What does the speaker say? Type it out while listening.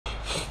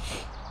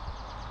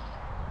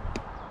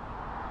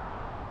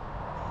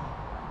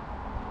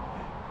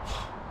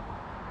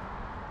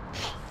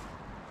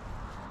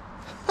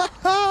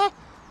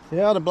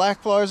Yeah, the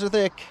black flies are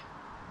thick.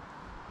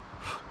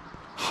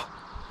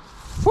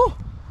 Whew.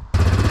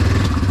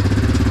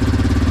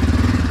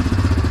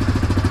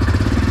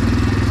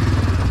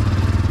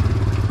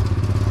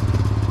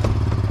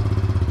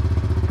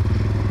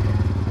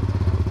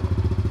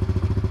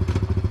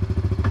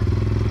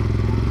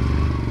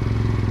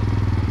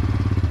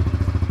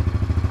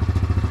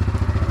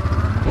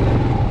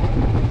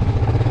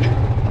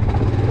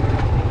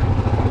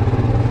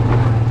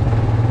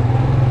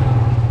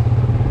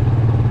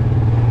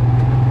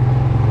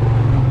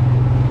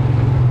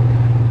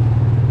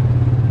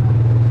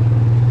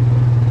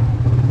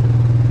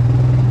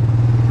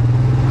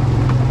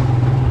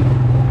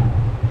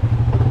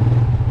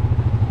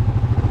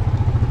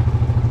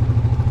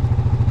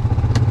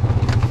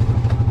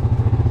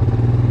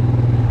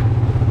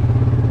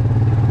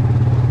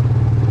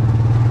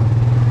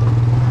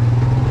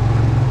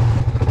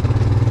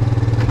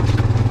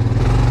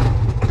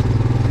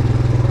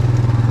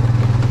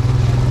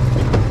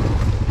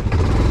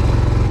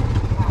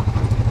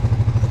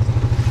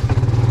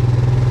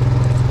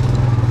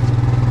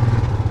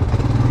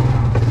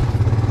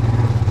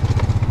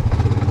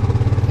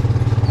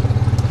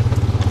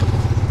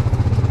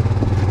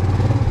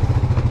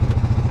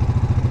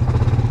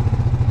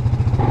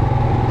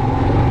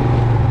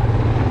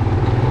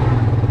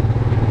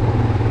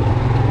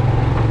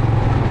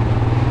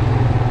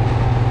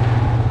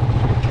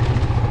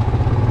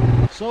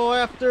 So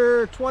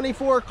after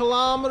 24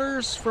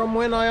 kilometers from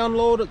when I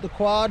unloaded the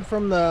quad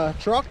from the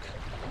truck,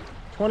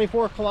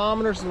 24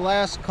 kilometers, the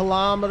last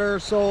kilometer or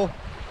so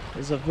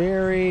is a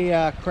very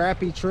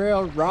crappy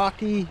trail,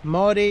 rocky,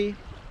 muddy,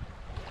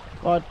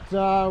 but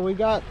we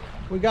got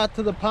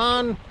to the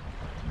pond,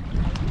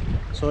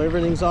 so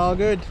everything's all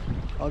good.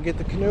 I'll get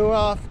the canoe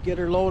off, get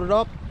her loaded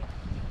up,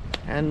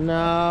 and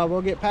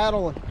we'll get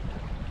paddling.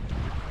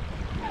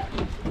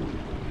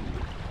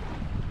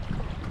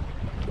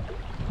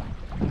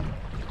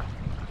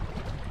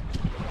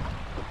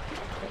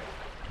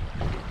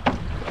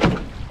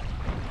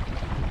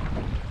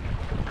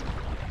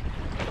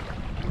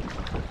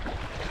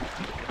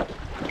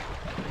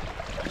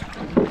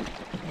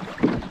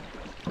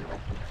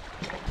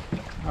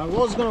 I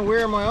was going to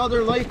wear my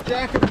other life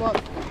jacket,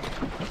 but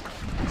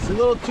it's a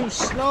little too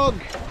snug.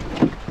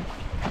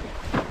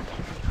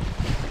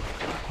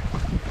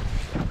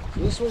 So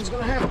this one's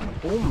going to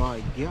have to... Oh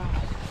my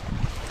God.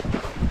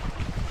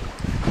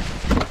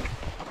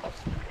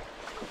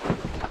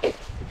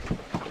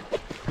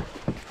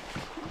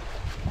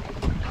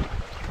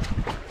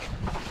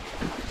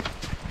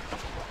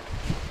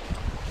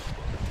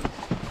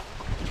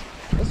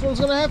 This one's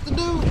going to have to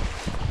do.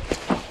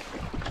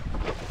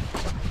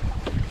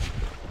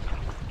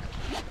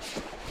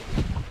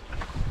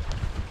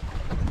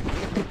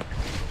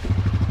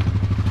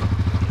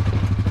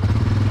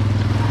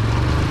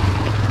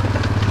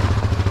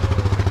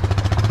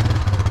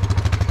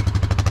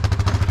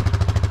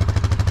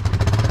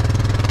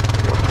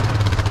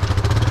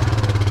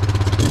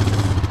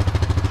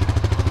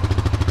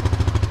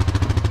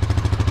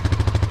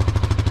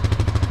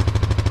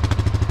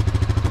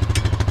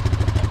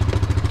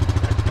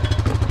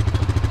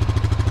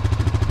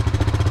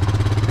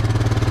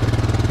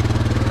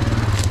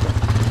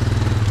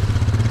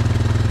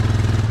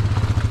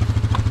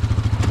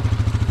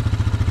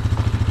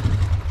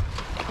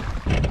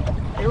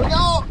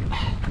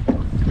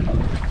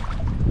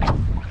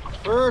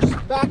 First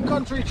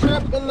backcountry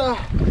trip in the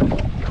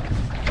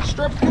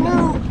strip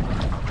canoe.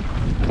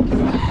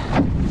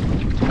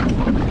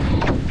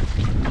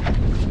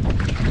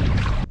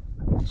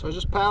 So I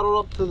just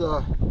paddled up to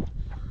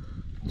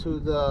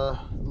the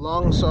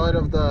long side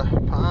of the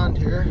pond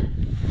here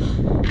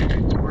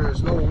where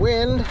there's no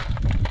wind,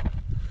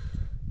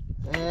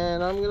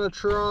 and I'm gonna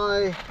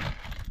try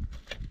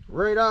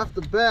right off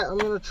the bat. I'm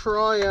gonna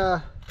try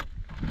a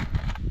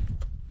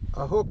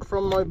hook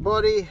from my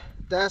buddy.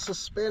 That's a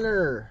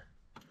spinner.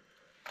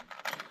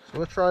 So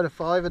we'll try the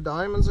 5 of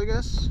diamonds, I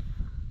guess.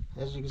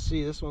 As you can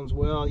see, this one's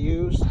well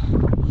used.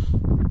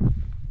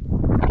 We'll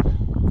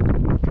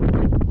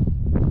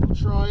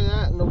try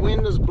that, and the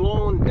wind is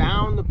blowing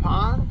down the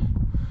pond,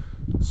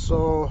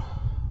 so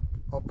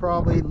I'll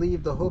probably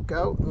leave the hook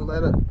out and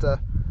let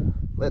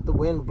the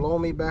wind blow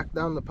me back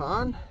down the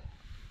pond.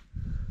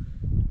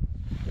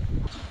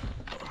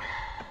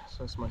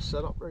 So that's my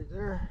setup right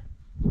there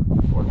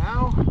for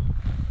now.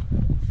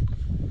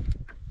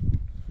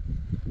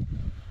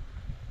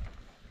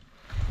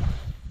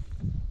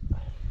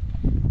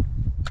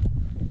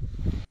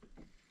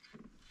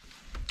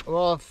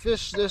 Well, I've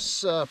fished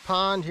this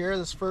pond here,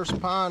 this first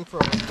pond,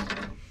 for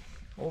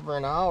over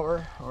an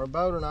hour, or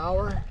about an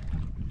hour.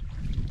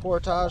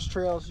 Portage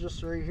trail is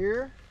just right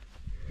here.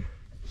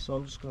 So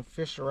I'm just going to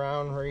fish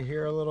around right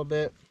here a little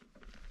bit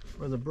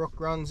where the brook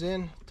runs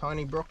in.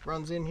 Tiny brook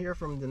runs in here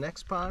from the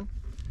next pond.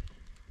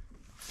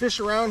 Fish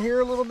around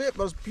here a little bit,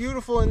 but it's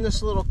beautiful in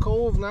this little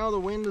cove now. The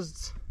wind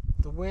is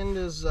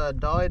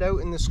died out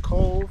in this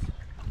cove.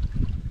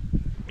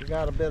 We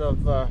got a bit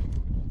of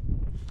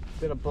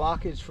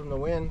blockage from the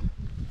wind,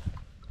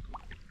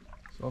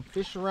 So I'll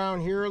fish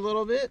around here a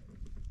little bit,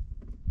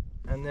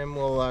 and then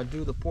we'll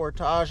do the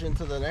portage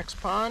into the next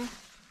pond.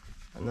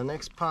 And the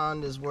next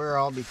pond is where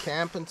I'll be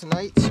camping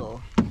tonight,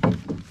 so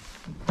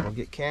we'll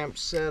get camp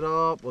set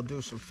up, we'll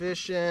do some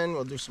fishing,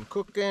 we'll do some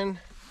cooking.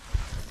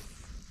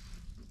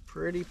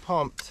 Pretty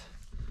pumped.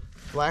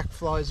 Black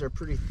flies are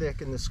pretty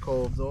thick in this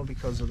cove though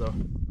because of the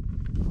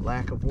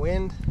lack of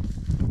wind.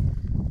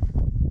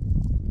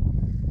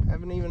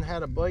 Haven't even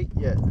had a bite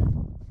yet.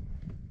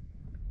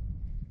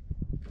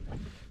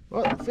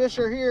 But the fish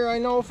are here, I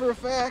know for a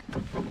fact.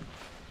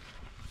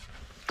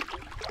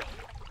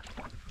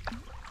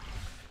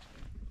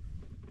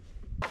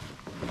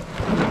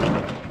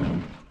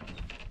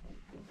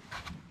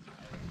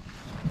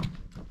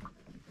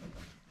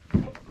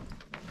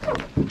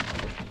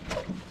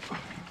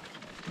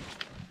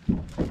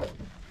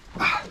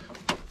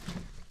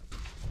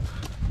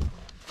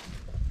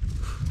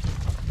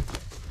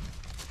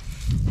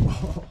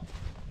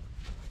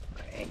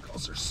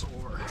 Are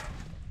sore.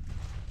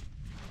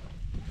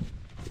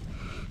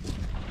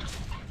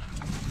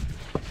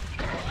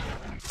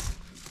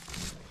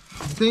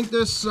 I think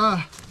this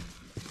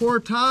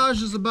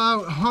portage is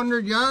about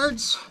 100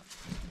 yards,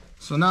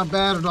 so not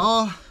bad at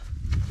all.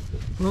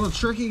 A little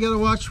tricky, gotta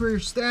watch where you're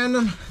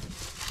standing.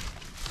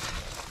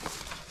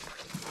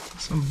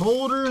 Some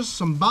boulders,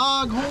 some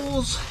bog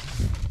holes,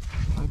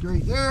 like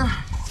right there.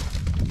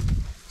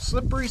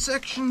 Slippery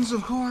sections,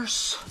 of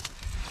course,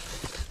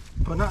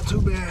 but not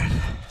too bad.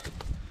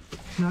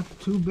 Not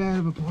too bad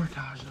of a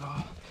portage at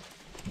all.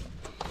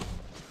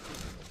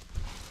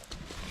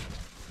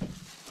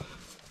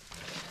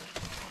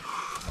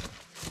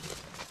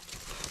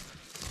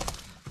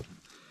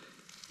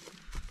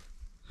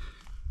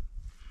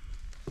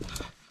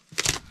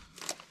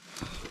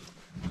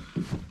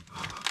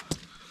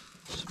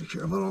 Just be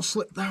careful I don't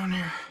slip down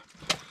here.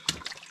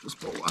 This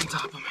boat on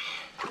top of me.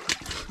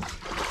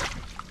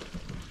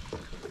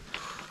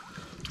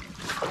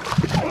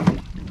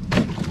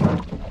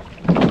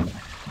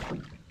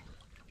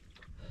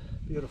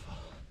 Beautiful.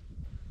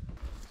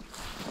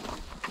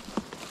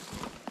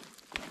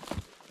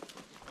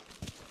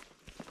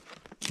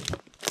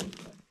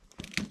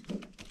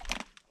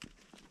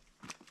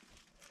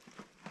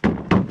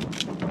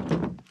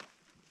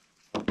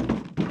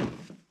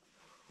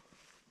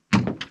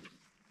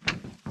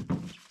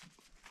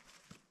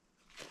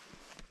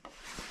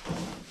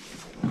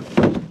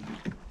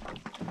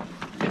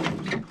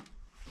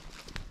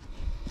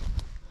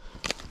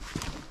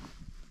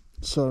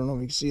 So I don't know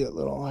if you can see that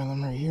little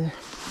island right here.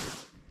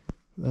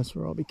 That's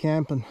where I'll be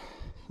camping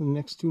for the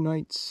next 2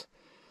 nights.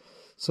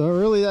 So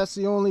really that's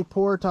the only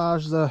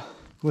portage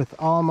with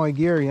all my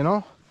gear, you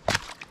know.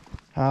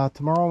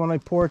 Tomorrow when I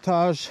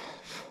portage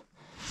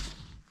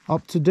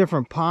up to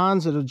different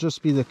ponds, it'll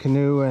just be the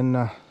canoe and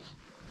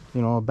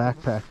you know, a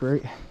backpack,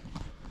 right?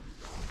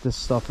 This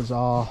stuff is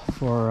all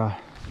for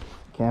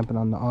camping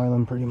on the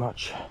island pretty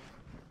much.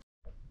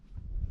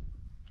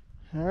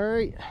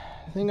 Alright,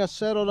 I think I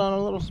settled on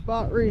a little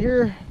spot right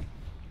here.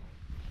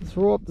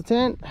 Throw up the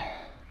tent.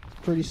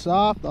 Pretty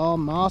soft, all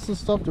moss and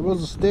stuff. There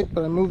was a stick,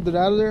 but I moved it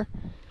out of there.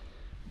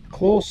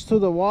 Close to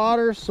the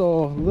water,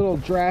 so a little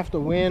draft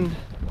of wind.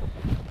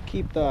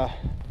 Keep the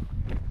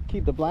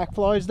black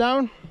flies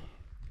down.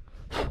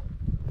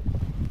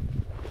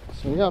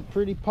 So yeah,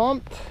 pretty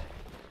pumped.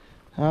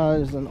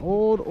 There's an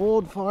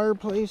old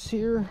fireplace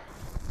here.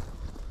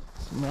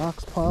 Some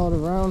rocks piled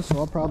around, so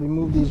I'll probably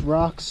move these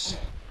rocks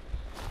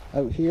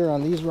out here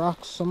on these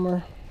rocks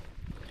somewhere.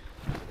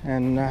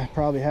 And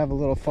probably have a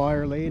little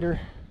fire later.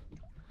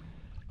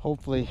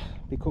 Hopefully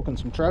be cooking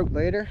some trout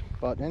later,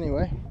 but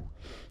anyway,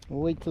 we'll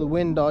wait till the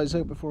wind dies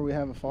out before we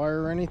have a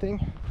fire or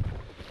anything.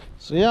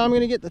 So yeah, I'm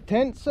gonna get the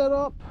tent set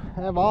up,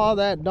 have all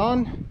that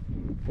done,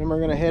 then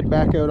we're gonna head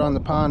back out on the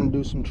pond and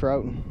do some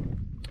trouting.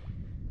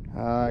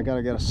 I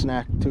gotta get a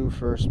snack too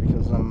first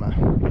because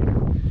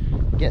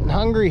I'm getting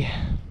hungry.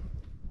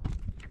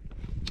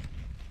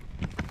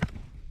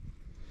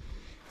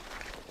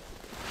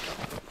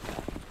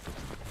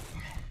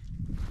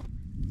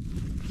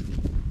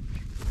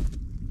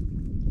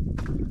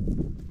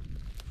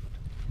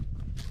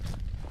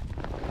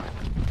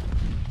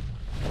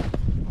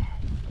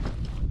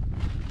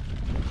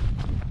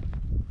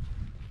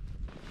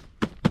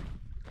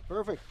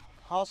 Perfect,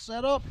 all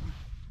set up,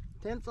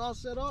 tent's all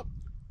set up,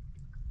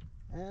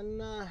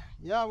 and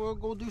yeah, we'll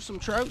go do some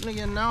trouting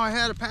again. Now I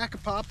had a pack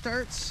of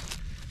Pop-Tarts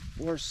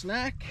for a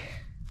snack,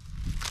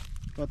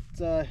 but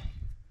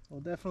we'll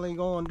definitely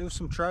go and do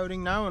some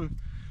trouting now and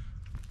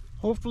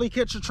hopefully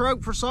catch a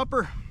trout for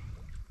supper.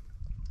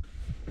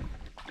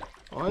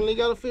 Finally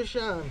got a fish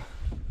on.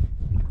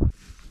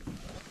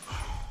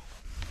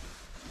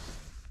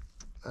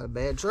 Not a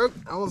bad trout.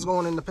 That one's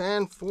going in the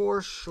pan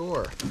for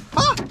sure.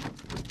 Ah!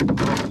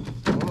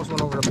 Almost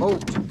went over the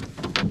boat.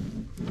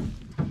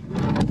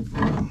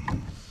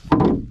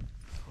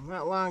 I'm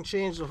not long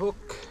changed the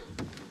hook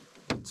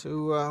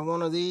to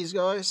one of these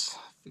guys.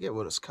 I forget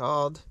what it's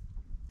called.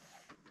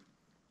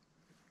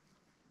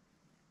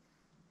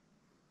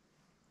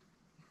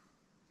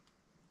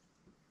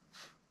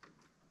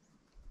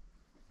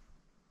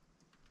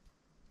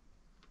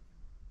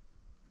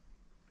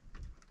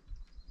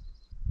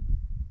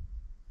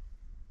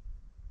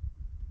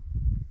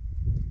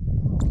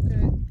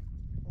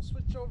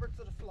 switch over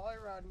to the fly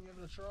rod and give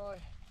it a try.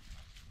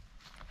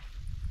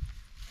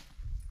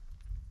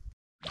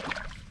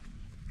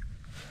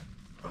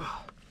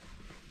 Oh,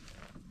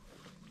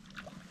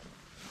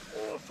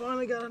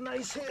 finally got a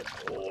nice hit.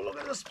 Oh, look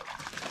at this.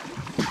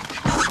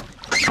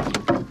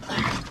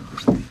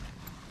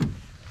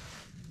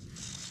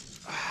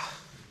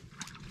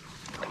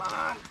 Come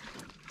on.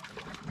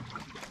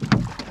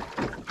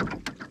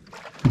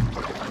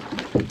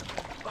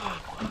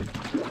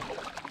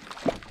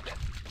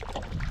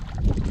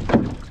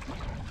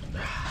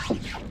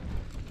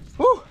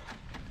 Woo!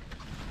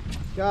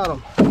 Got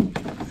him.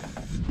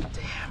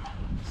 Damn.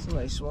 It's a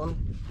nice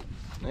one.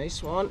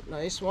 Nice one.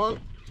 Nice one.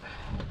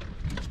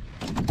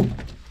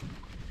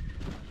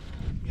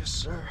 Yes,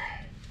 sir.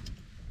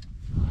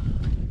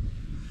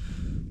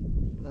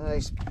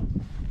 Nice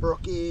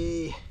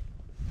brookie.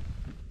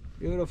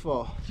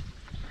 Beautiful.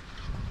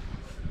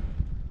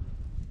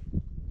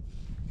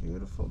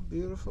 Beautiful,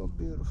 beautiful,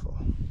 beautiful.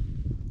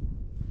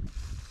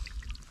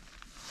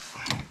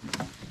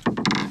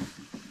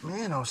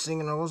 Man, I was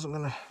thinking I wasn't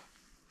gonna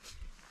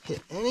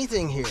hit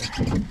anything here.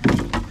 The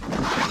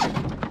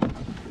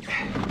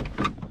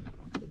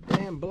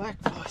damn black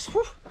flies.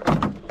 Whew.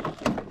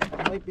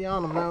 Might be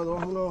on them now though,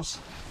 who knows.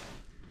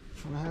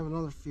 I'm gonna have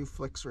another few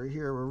flicks right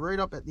here. We're right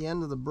up at the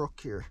end of the brook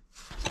here.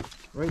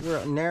 Right where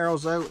it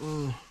narrows out,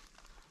 and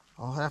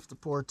I'll have to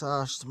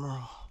portage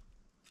tomorrow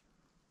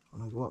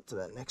when we go up to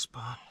that next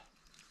pond.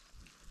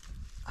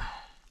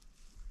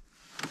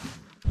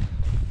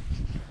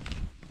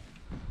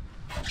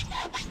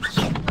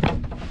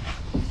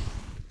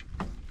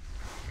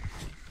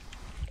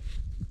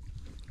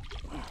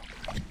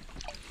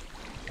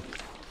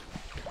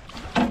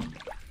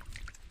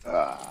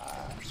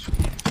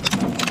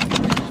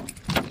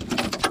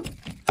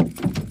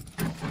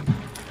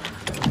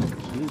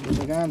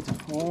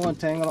 Oh, I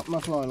tangled up my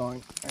fly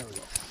line. There we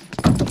go.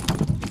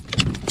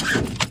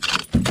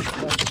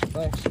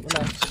 Relax,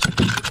 relax.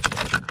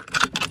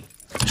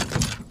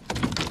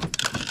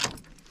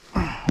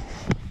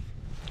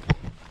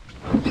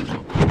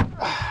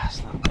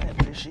 It's not a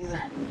bad fish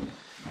either.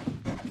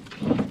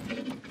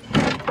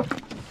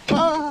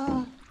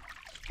 Ah!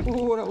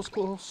 Oh, that was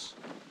close.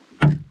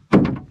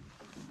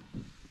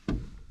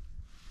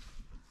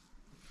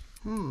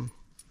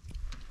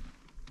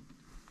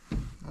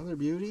 Another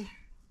beauty.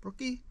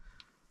 Brookie.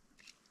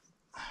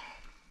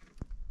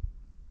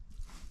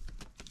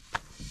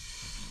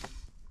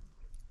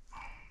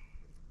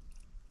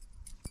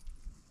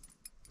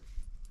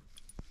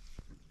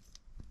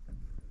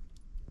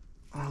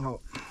 I don't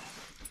know. I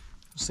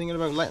was thinking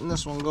about letting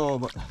this one go,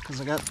 but because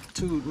I got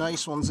two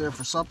nice ones there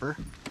for supper.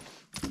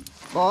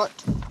 But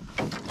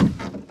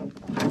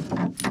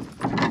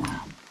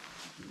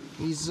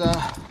he's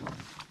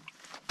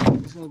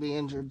gonna be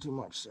injured too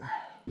much, sir.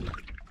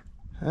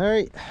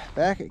 Alright,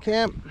 back at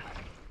camp.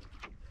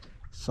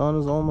 Sun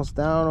is almost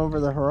down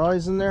over the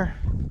horizon there.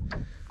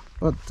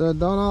 But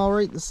done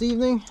alright this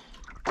evening.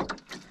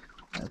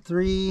 Got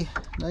 3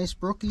 nice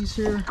brookies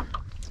here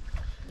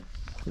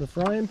for the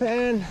frying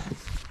pan.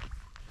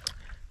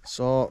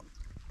 So,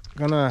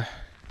 gonna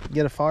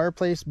get a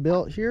fireplace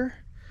built here.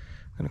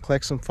 Gonna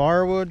collect some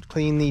firewood,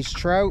 clean these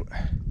trout,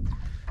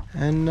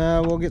 and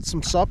we'll get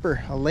some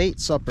supper, a late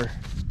supper.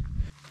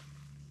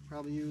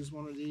 Probably use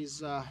one of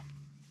these, oh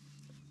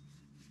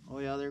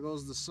yeah, there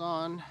goes the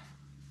sun.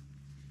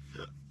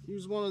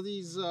 Use one of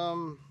these,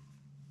 what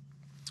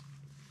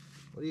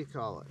do you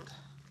call it?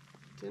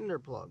 Tinder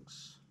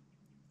plugs.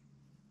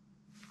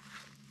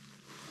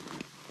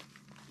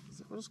 Is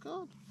that what it's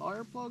called?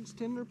 Fire plugs,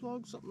 tinder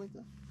plugs, something like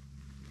that.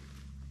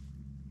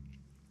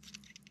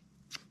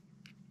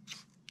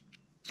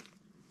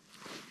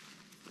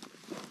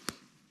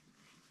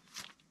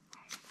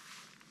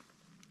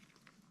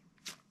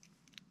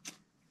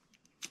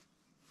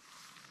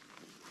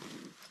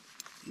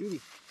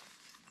 Beauty.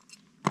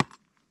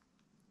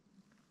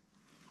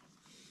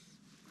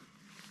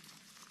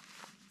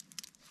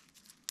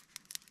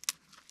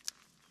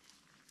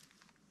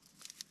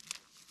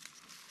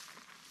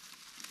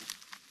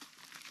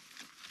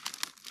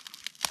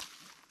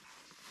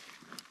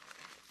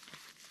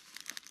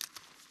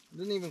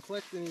 Didn't even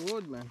collect any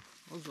wood, man.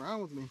 What's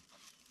wrong with me?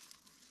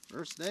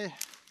 First day.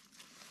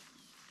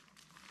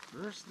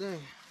 First day.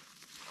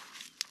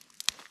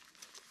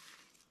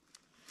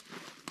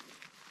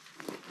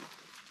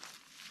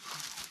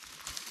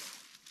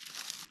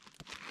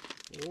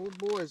 Oh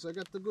boys, I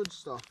got the good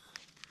stuff.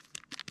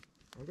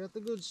 I got the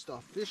good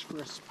stuff. Fish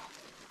crisp.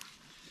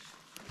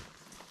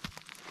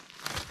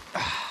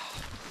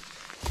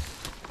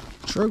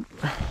 Trout.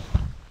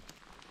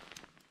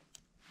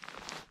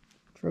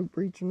 Trout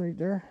breaching right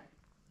there.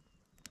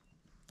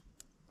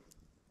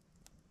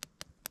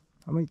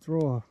 I might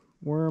throw a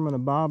worm and a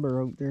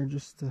bobber out there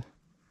just to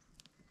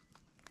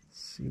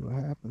see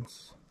what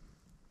happens.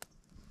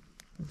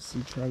 I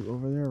see trout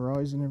over there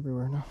rising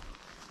everywhere now.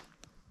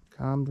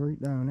 Calmed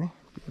right down, eh?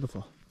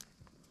 Beautiful.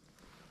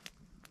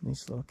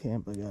 Nice little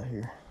camp I got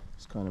here.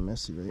 It's kind of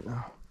messy right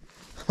now.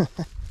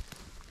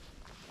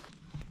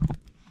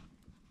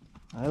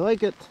 I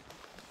like it.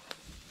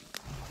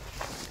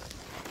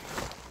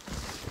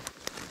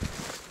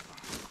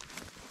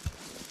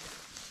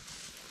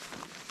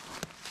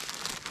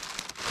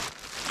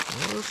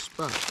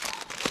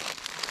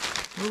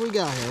 do we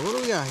got here? What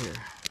do we got here?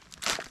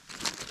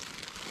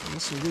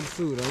 That's some good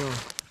food, I know.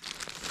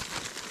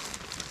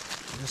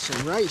 Got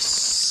some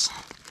rice.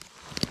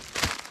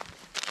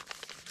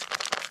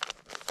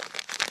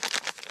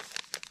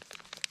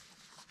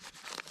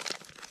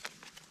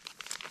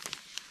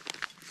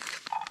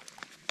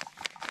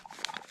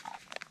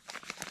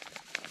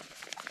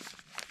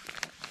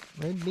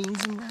 Red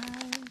beans and rice.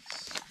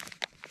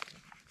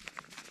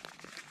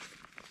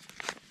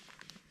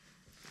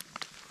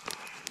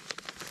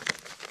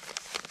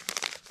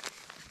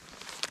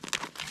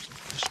 Some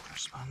fish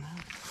crisp on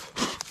there.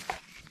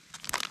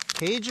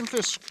 Cajun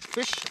fish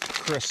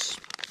crisp.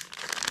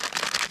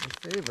 My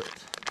favorite.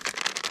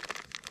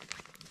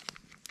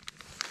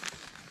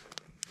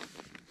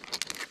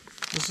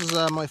 This is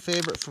my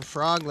favorite for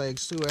frog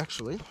legs too,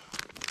 actually.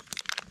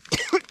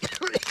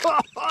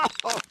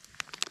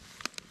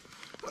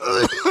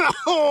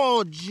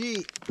 Oh,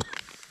 gee.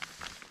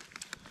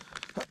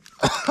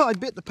 I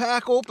bit the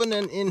pack open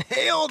and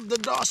inhaled the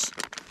dust.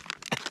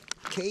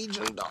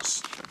 Cajun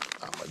dust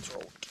on my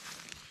throat.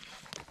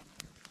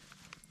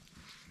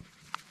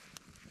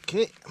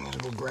 Okay, I'm gonna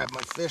go grab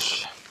my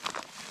fish.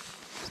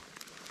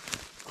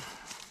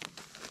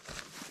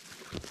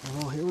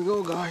 Oh, here we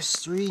go, guys.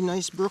 3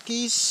 nice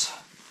brookies.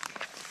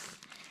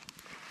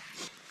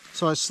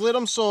 So I slid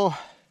them so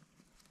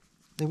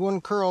they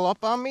wouldn't curl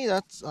up on me.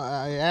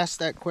 I asked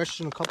that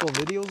question a couple of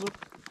videos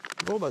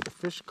ago about the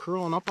fish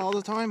curling up all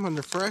the time when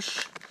they're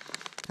fresh.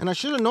 And I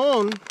should have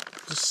known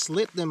to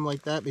slit them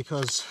like that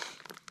because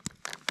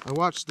I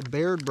watched the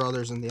Baird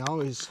brothers and they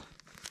always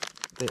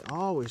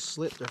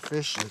slit their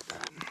fish like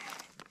that.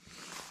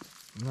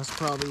 And that's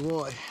probably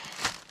why.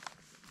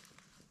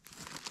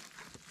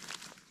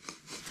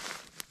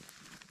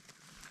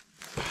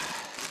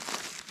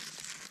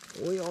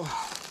 Oil.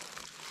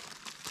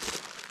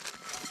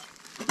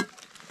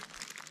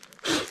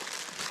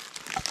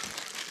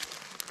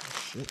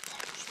 Shit.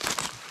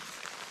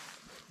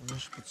 I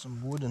just put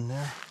some wood in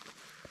there.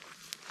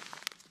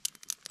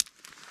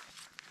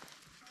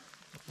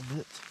 A little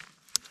bit.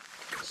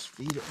 Just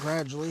feed it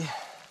gradually.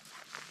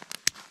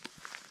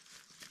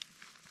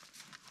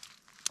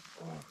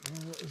 Oh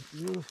man, that is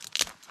beautiful.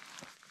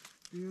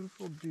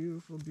 Beautiful,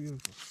 beautiful,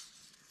 beautiful.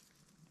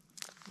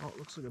 Oh, it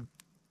looks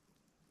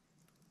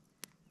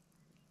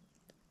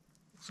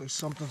like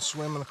something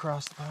swimming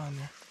across the pond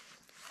there.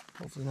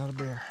 Hopefully not a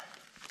bear.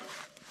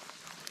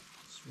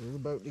 So we're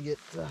about to get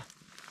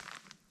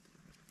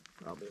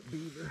probably a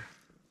beaver.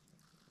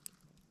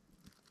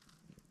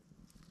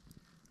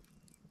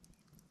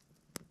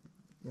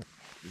 Yeah,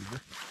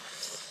 beaver.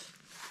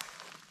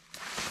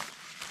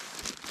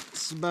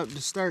 It's about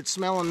to start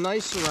smelling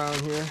nice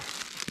around here.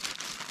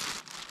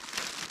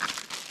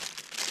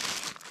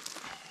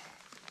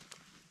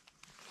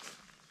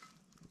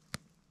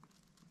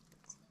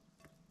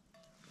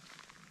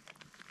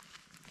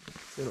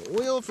 Bit of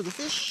oil for the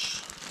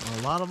fish.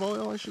 A lot of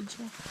oil, I should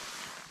say.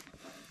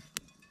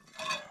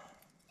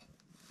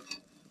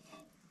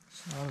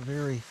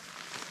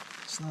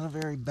 It's not a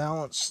very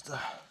balanced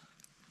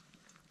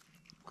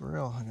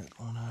grill I got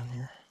going on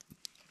here.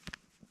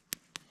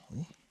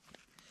 See?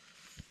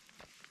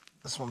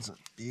 This one's a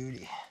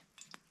beauty.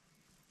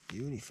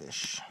 Beauty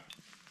fish.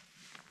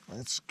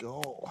 Let's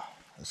go.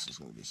 This is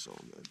going to be so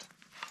good.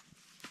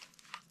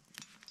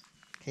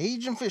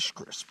 Cajun fish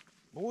crisp.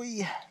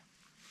 Boy.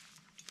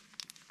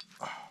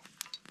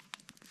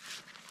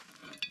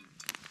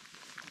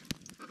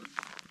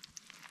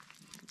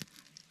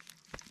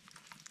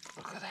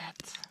 Look at that.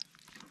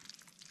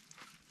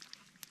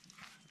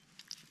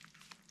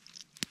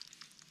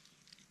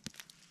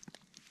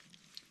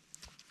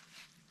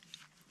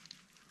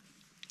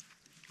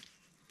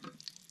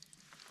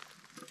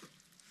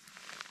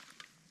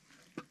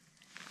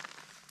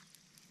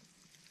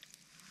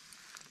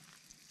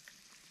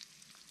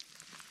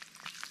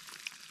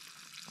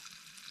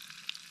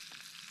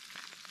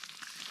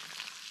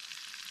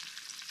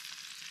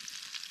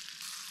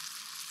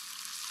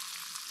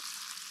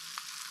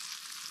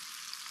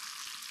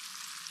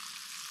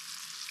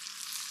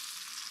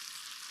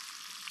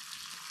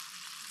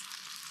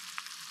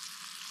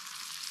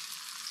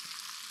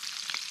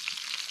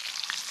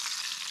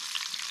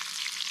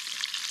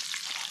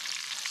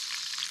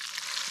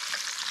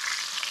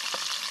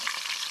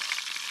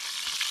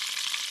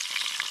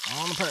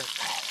 On the perk.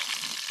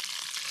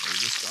 Leave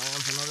this guy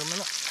on for another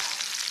minute.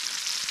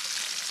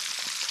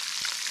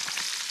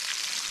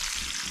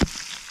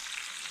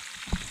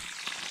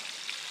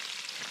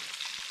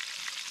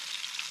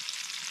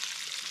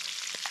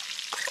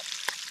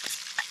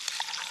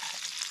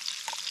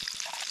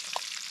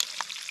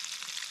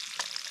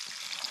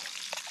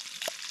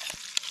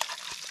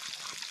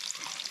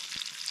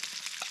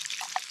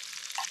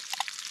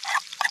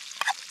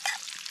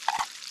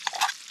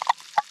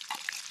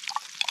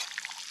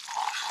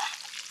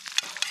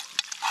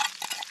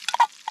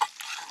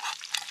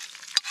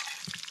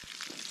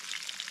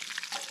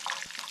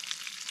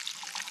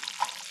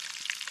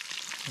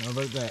 How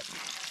about that?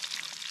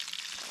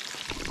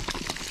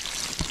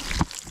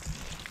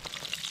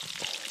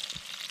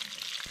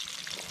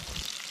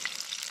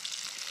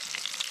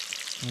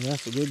 And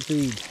that's a good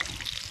feed.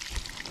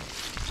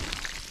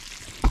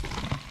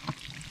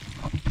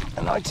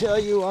 And I tell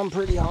you, I'm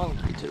pretty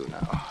hungry too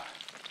now.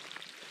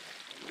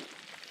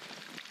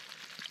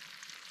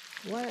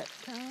 What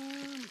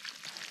time?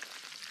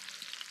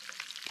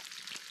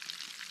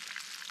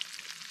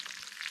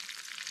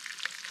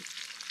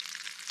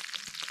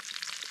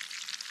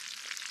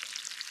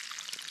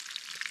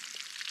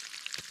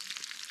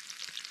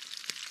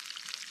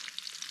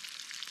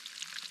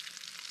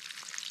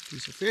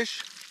 Piece of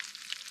fish.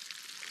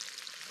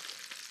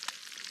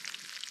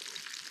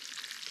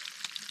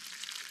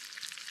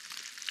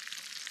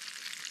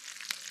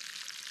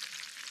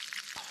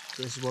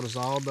 This is what it's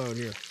all about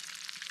here.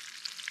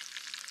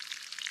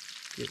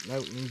 Getting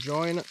out and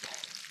enjoying it.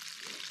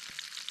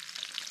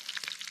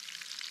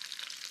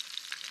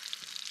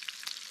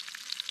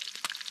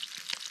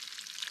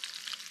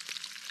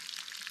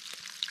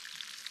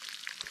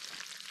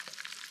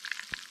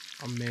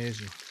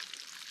 Amazing.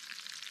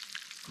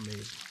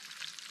 Amazing.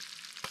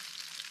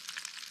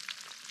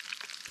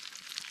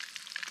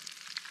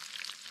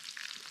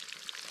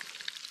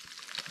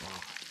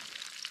 Wow.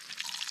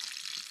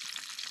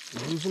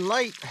 We're losing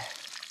light.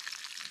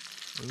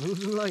 We're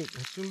losing light.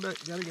 I soon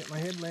gotta get my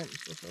headlamp and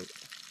stuff out.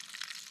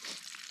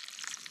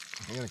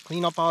 I gotta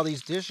clean up all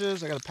these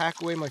dishes. I gotta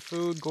pack away my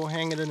food, go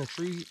hang it in a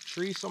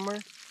tree somewhere.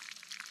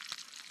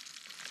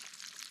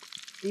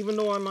 Even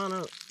though I'm on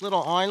a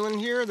little island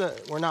here,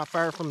 that we're not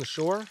far from the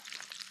shore,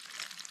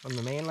 from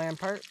the mainland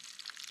part.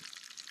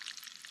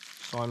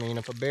 So I mean,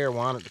 if a bear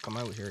wanted to come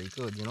out here, he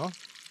could, you know?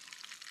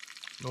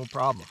 No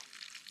problem.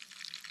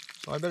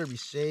 So I better be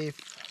safe.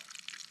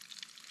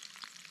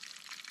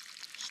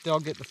 Still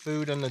get the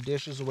food and the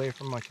dishes away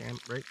from my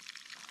camp, right?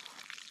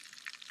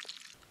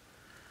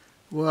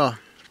 Well,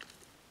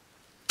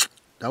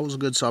 that was a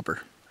good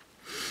supper.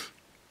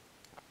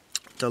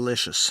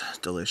 Delicious,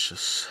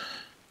 delicious.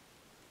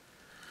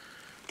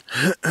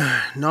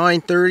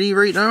 9:30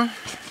 right now.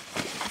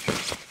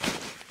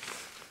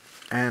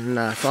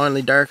 And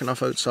finally dark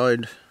enough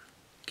outside.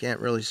 Can't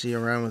really see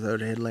around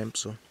without a headlamp,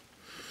 so.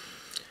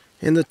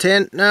 In the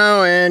tent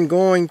now and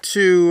going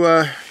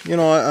to, you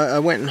know, I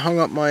went and hung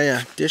up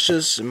my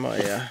dishes and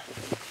my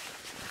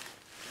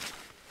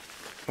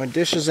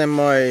dishes and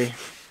my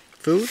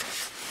food.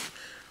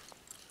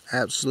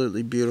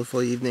 Absolutely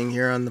beautiful evening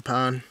here on the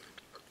pond.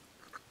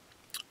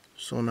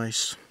 So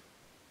nice.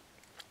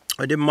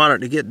 I didn't want it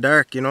to get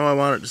dark, you know. I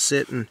wanted to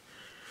sit and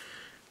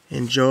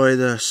enjoy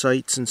the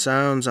sights and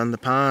sounds on the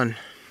pond.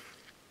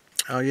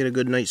 I'll get a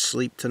good night's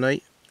sleep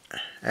tonight.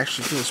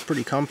 Actually feels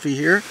pretty comfy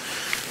here,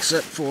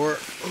 except for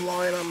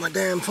lying on my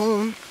damn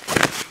phone.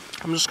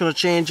 I'm just gonna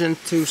change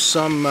into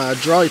some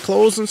dry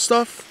clothes and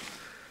stuff,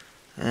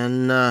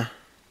 and I'll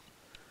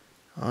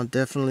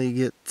definitely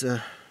get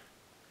to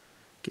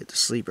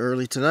sleep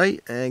early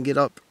tonight and get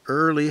up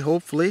early,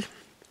 hopefully.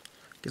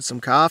 Get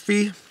some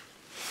coffee.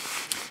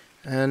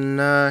 And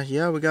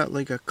yeah, we got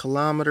like a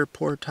kilometer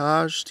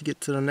portage to get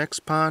to the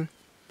next pond.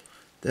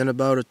 Then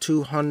about a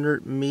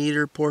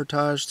 200-meter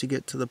portage to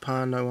get to the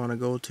pond I want to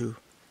go to.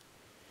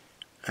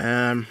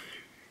 And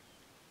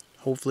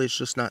hopefully it's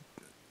just not,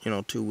 you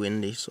know, too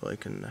windy, so I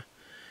can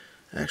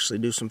actually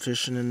do some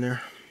fishing in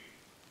there.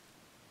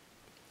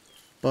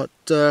 But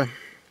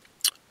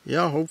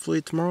yeah,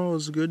 hopefully tomorrow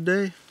is a good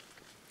day.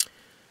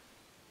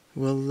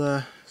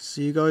 We'll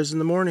see you guys in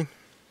the morning.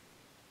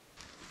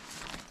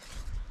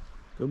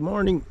 Good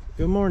morning,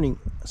 good morning.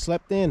 I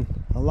slept in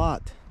a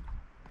lot.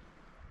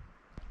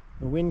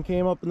 The wind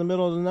came up in the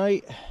middle of the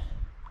night.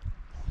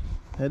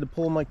 I had to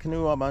pull my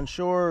canoe up on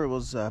shore. It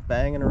was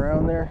banging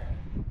around there.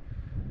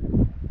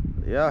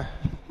 But yeah,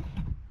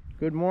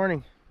 good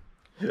morning.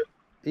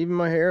 Even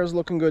my hair is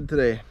looking good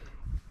today.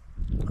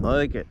 I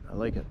like it, I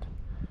like it.